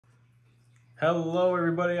Hello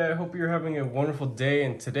everybody, I hope you're having a wonderful day,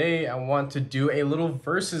 and today I want to do a little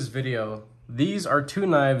versus video. These are two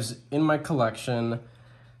knives in my collection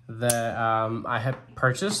that I had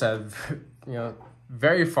purchased at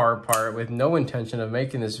very far apart with no intention of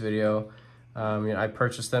making this video. I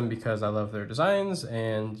purchased them because I love their designs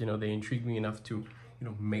and they intrigued me enough to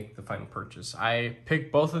make the final purchase. I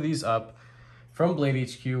picked both of these up from Blade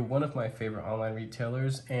HQ, one of my favorite online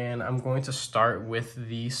retailers, and I'm going to start with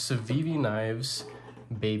the Civivi knives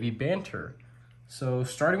Baby Banter. So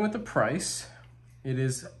starting with the price, it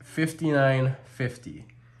is $59.50.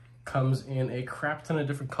 Comes in a crap ton of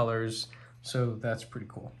different colors, so that's pretty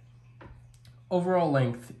cool. Overall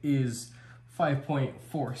length is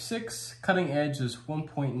 5.46, cutting edge is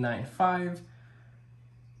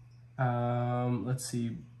 1.95. Let's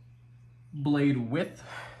see, blade width,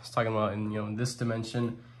 it's talking about in this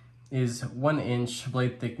dimension, is 1 inch,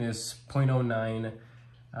 blade thickness 0.09,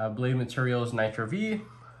 blade material is Nitro V,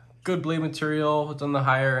 good blade material. It's on the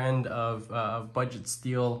higher end of budget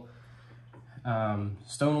steel,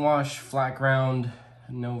 stonewash, flat ground,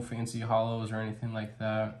 no fancy hollows or anything like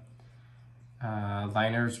that.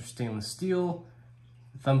 Liners are stainless steel,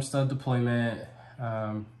 thumb stud deployment,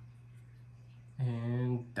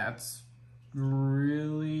 and that's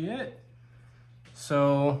really it.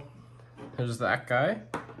 So there's that guy.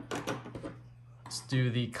 Let's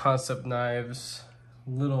do the Concept Knives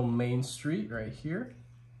Little Main Street right here.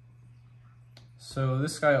 So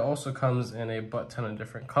this guy also comes in a butt ton of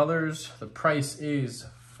different colors. The price is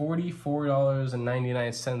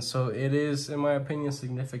 $44.99, so it is, in my opinion,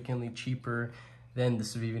 significantly cheaper than the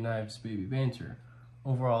Civivi Knives Baby Banter.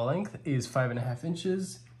 Overall length is 5.5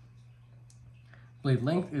 inches. Blade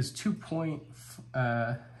length is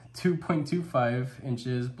 2.25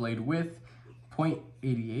 inches. Blade width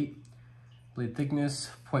 0.88. Blade thickness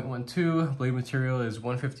 0.12. Blade material is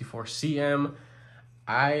 154 cm.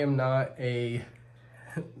 I am not a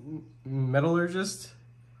metallurgist,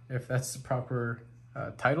 if that's the proper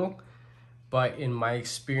title, but in my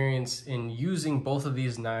experience in using both of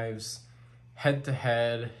these knives head to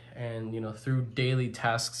head and through daily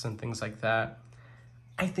tasks and things like that,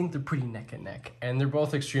 I think they're pretty neck and neck, and they're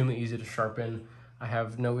both extremely easy to sharpen. I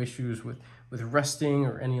have no issues with resting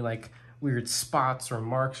or any like weird spots or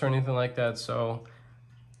marks or anything like that, so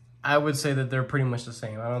I would say that they're pretty much the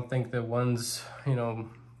same. I don't think that one's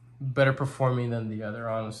better performing than the other,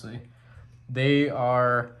 honestly. They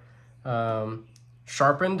are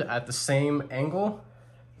sharpened at the same angle,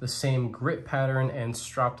 the same grit pattern, and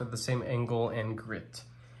stropped at the same angle and grit.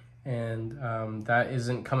 And that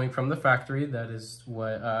isn't coming from the factory. That is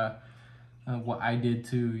what I did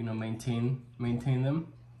to maintain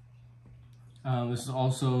them. This is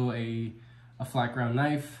also a flat ground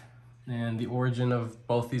knife, and the origin of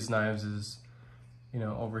both these knives is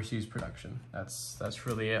overseas production. That's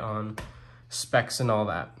really it on specs and all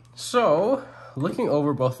that. So looking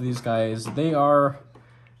over both of these guys, they are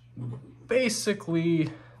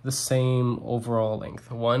basically the same overall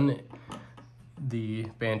length. One, the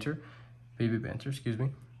Baby Banter, excuse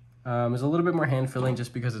me, is a little bit more hand filling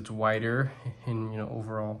just because it's wider in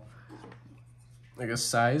overall, I guess,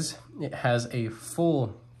 size. It has a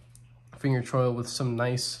full finger choil with some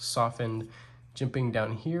nice softened jimping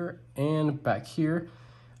down here and back here.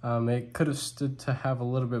 It could have stood to have a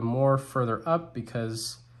little bit more further up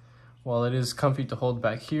because while it is comfy to hold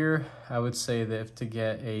back here, I would say that if to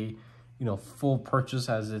get a full purchase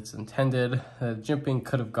as it's intended, the jimping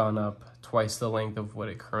could have gone up twice the length of what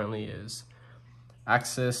it currently is.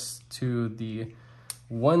 Access to the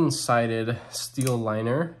one-sided steel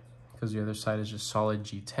liner, because the other side is just solid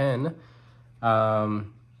G10.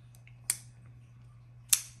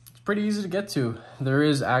 It's pretty easy to get to. There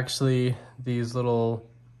is actually these little,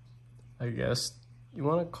 I guess you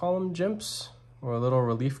want to call them jimps, or little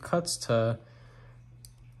relief cuts to,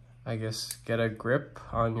 I guess, get a grip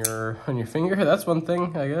on your finger. That's one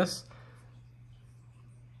thing, I guess.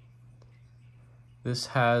 This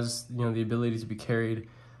has the ability to be carried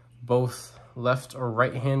both left or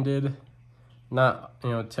right-handed, not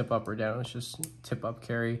tip up or down. It's just tip up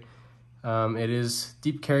carry. It is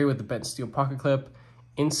deep carry with the bent steel pocket clip,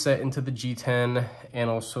 inset into the G10, and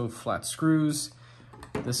also flat screws.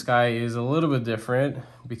 This guy is a little bit different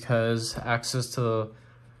because access to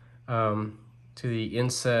the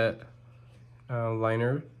inset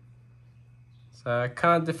liner, it's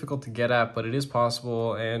kind of difficult to get at, but it is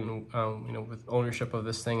possible. And with ownership of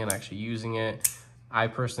this thing and actually using it, I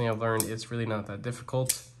personally have learned it's really not that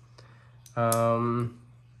difficult.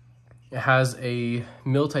 It has a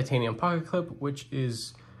milled titanium pocket clip, which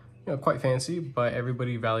is quite fancy, but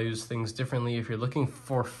everybody values things differently. If you're looking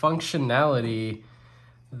for functionality,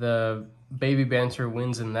 the Baby Banter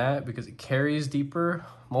wins in that because it carries deeper.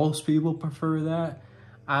 Most people prefer that.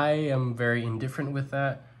 I am very indifferent with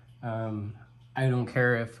that. I don't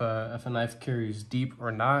care if a knife carries deep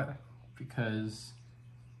or not, because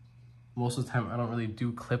most of the time I don't really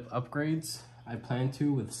do clip upgrades. I plan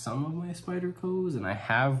to with some of my Spydercos, and I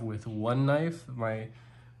have with one knife, my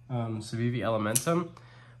Civivi Elementum,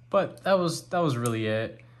 but that was really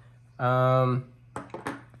it.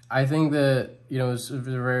 I think that, you know, it's a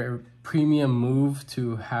very premium move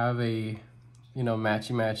to have a, you know,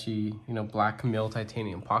 matchy, you know, black mill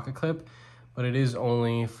titanium pocket clip, but it is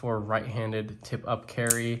only for right-handed tip up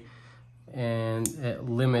carry, and it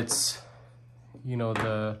limits, you know,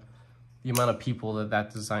 the amount of people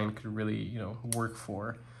that design could really, you know, work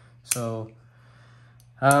for. So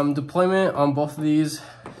deployment on both of these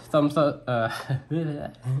thumb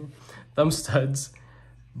studs,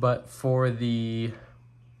 but for the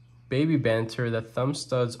Baby Banter, the thumb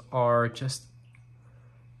studs are just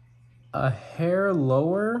a hair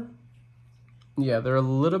lower. Yeah, they're a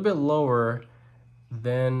little bit lower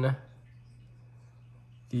than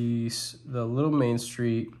the little Main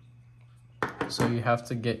Street, so you have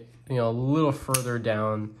to get, you know, a little further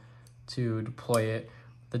down to deploy it.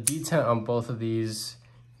 The detent on both of these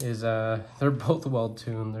is they're both well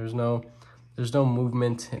tuned. There's no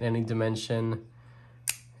movement in any dimension.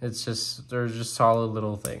 It's just, they're just solid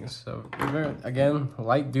little things. So again,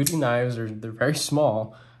 light duty knives, they're very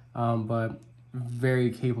small, but very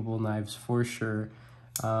capable knives for sure.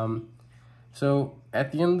 So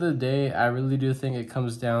at the end of the day, I really do think it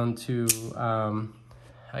comes down to,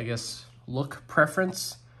 I guess, look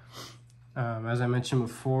preference. As I mentioned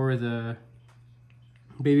before, the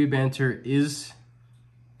Baby Banter is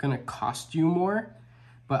gonna cost you more,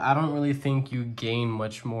 but I don't really think you gain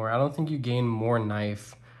much more. I don't think you gain more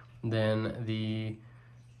knife than the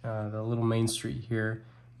little Main Street here.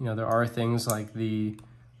 You know, there are things like the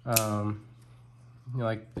you know,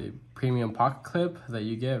 like the premium pocket clip that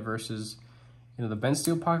you get versus, you know, the bent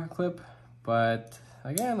steel pocket clip, but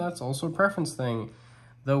again, that's also a preference thing.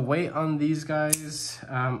 The weight on these guys,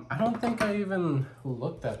 I don't think I even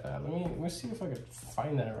looked at that. Let me see if I could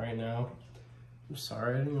find that right now. I'm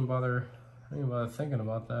sorry, I didn't even bother thinking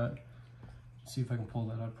about that. Let's see if I can pull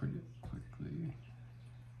that up pretty quickly.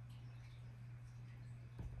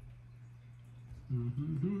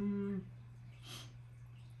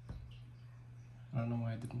 I don't know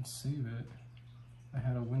why I didn't save it. I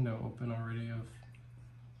had a window open already of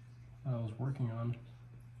what I was working on.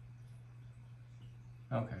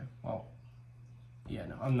 Okay, well, yeah,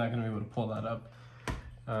 no, I'm not gonna be able to pull that up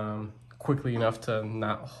quickly enough to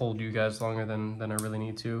not hold you guys longer than I really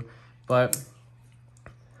need to. But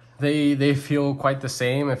they feel quite the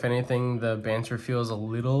same. If anything, the Banter feels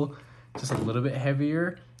just a little bit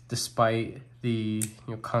heavier, despite the,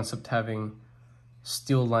 you know, Kancept having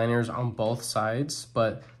steel liners on both sides.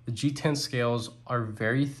 But the G10 scales are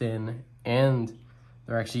very thin, and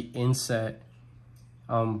they're actually inset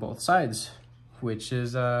on both sides, which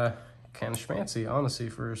is kind of schmancy, honestly,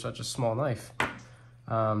 for such a small knife.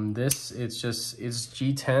 It's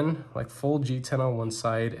G10, like full G10 on one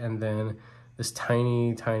side, and then this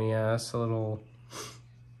tiny ass little,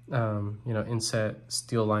 you know, inset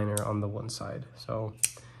steel liner on the one side. So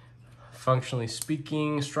functionally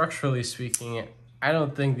speaking, structurally speaking, I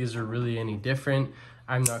don't think these are really any different.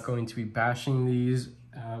 I'm not going to be bashing these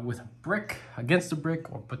with a brick, against a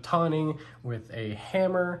brick, or batoning with a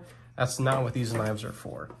hammer. That's not what these knives are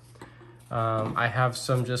for. I have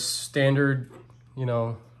some just standard, you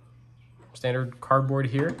know, standard cardboard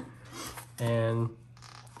here, and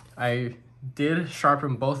I did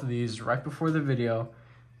sharpen both of these right before the video.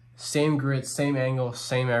 Same grit, same angle,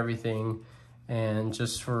 same everything, and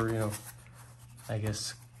just for, you know, I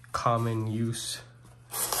guess common use.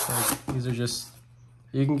 Like, these are just,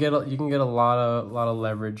 you can get a lot of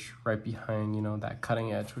leverage right behind, you know, that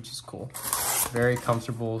cutting edge, which is cool. Very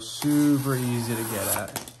comfortable, super easy to get at,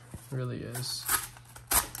 it really is.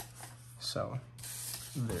 So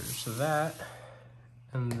there's that.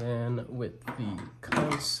 And then with the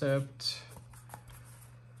Kancept,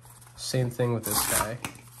 same thing with this guy.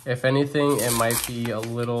 If anything, it might be a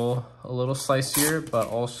little slicier, but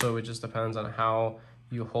also it just depends on how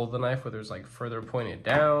you hold the knife, whether it's like further pointed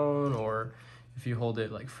down, or if you hold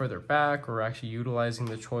it like further back, or actually utilizing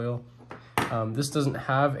the choil. This doesn't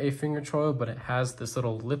have a finger choil, but it has this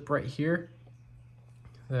little lip right here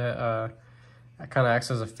that kind of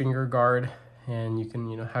acts as a finger guard, and you can,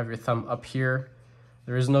 you know, have your thumb up here.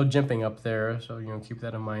 There is no jimping up there, so, you know, keep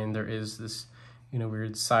that in mind. There is this, you know,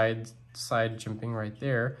 weird side jimping right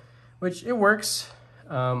there, which it works.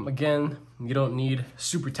 Again, you don't need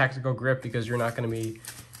super tactical grip because you're not going to be,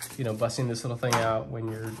 you know, busting this little thing out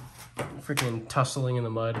when you're freaking tussling in the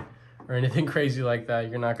mud or anything crazy like that.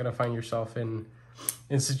 You're not going to find yourself in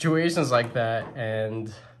situations like that.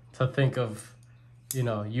 And to think of, you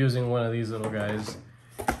know, using one of these little guys.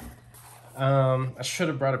 I should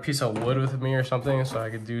have brought a piece of wood with me or something so I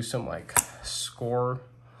could do some like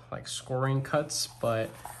scoring cuts, but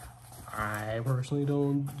I personally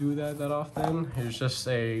don't do that often. Here's just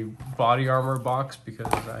a body armor box because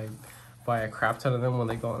I buy a crap ton of them when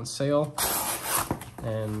they go on sale.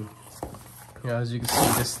 And you know, as you can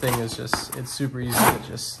see, this thing is just, it's super easy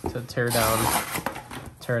to tear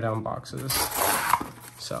down boxes.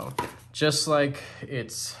 So just like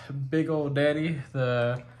it's big old daddy,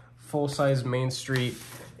 the full-size Main Street,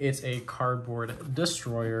 it's a cardboard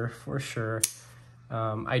destroyer for sure.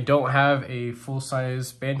 I don't have a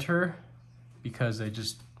full-size banter because I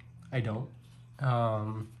don't.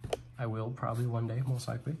 I will probably one day, most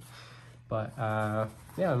likely. But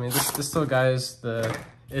yeah, I mean, this little guy is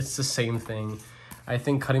it's the same thing. I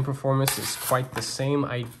think cutting performance is quite the same.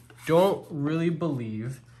 I don't really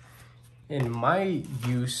believe, in my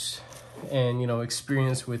use and, you know,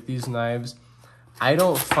 experience with these knives, I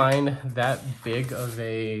don't find that big of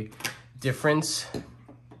a difference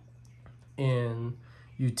in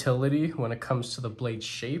utility when it comes to the blade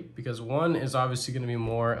shape, because one is obviously going to be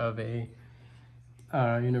more of a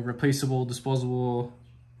you know, replaceable, disposable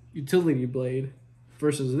utility blade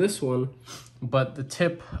versus this one, but the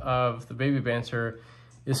tip of the baby banter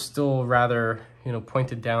is still rather, you know,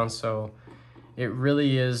 pointed down, so it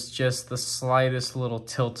really is just the slightest little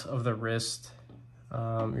tilt of the wrist.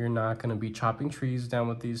 You're not going to be chopping trees down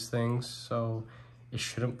with these things, so it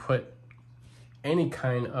shouldn't put any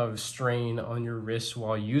kind of strain on your wrist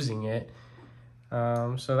while using it.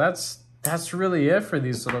 So that's really it for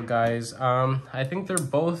these little guys. I think they're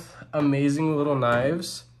both amazing little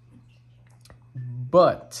knives,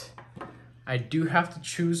 but I do have to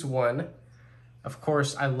choose one. Of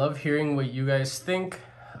course, I love hearing what you guys think.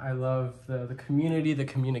 I love the community, the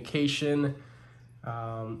communication.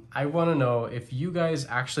 I want to know if you guys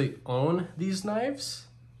actually own these knives,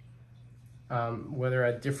 whether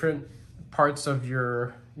at different parts of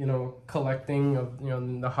your, you know, collecting of, you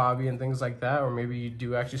know, the hobby and things like that, or maybe you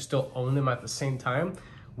do actually still own them at the same time.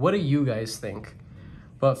 What do you guys think?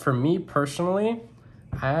 But for me personally,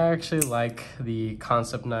 I actually like the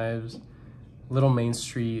Concept knives, Little Main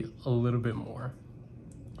Street, a little bit more.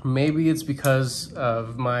 Maybe it's because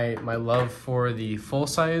of my love for the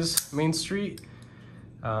full-size Main Street.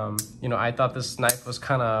 You know, I thought this knife was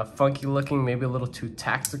kind of funky looking, maybe a little too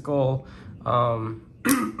tactical,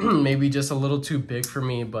 maybe just a little too big for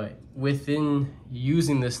me, but within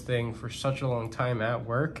using this thing for such a long time at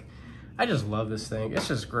work, I just love this thing. It's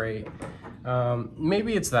just great.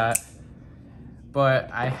 Maybe it's that, but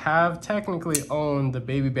I have technically owned the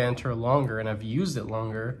Baby Banter longer and I've used it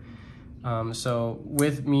longer. So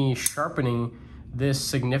with me sharpening this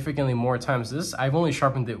significantly more times, I've only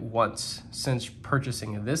sharpened it once since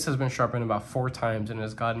purchasing it. This has been sharpened about 4 times and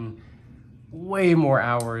has gotten way more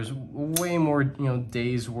hours, way more, you know,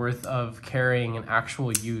 days worth of carrying and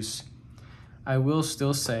actual use. I will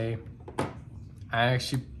still say I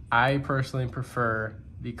personally prefer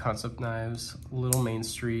the Concept knives, Little Main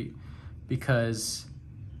Street, because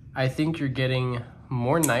I think you're getting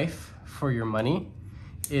more knife for your money.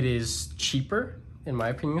 It is cheaper, in my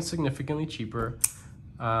opinion, significantly cheaper.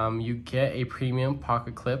 You get a premium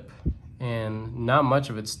pocket clip and not much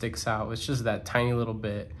of it sticks out. It's just that tiny little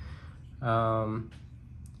bit.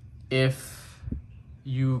 If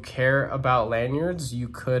you care about lanyards, you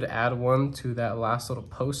could add one to that last little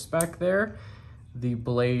post back there. The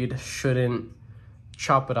blade shouldn't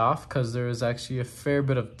chop it off because there is actually a fair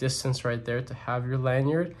bit of distance right there to have your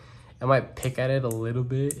lanyard. It might pick at it a little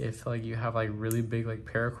bit if like you have like really big like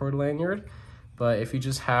paracord lanyard, but if you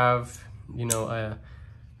just have, you know,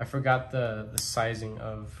 I forgot the sizing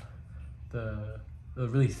of the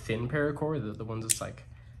really thin paracord, the ones that's like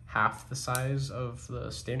half the size of the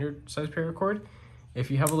standard size paracord. If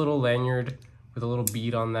you have a little lanyard with a little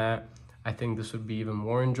bead on that, I think this would be even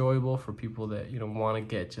more enjoyable for people that, you know, want to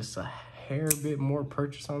get just a hair bit more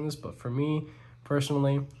purchase on this. But for me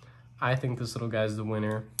personally, I think this little guy's the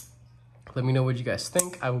winner. Let me know what you guys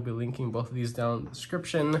think. I will be linking both of these down in the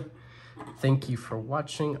description. Thank you for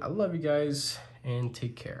watching. I love you guys and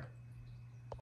take care.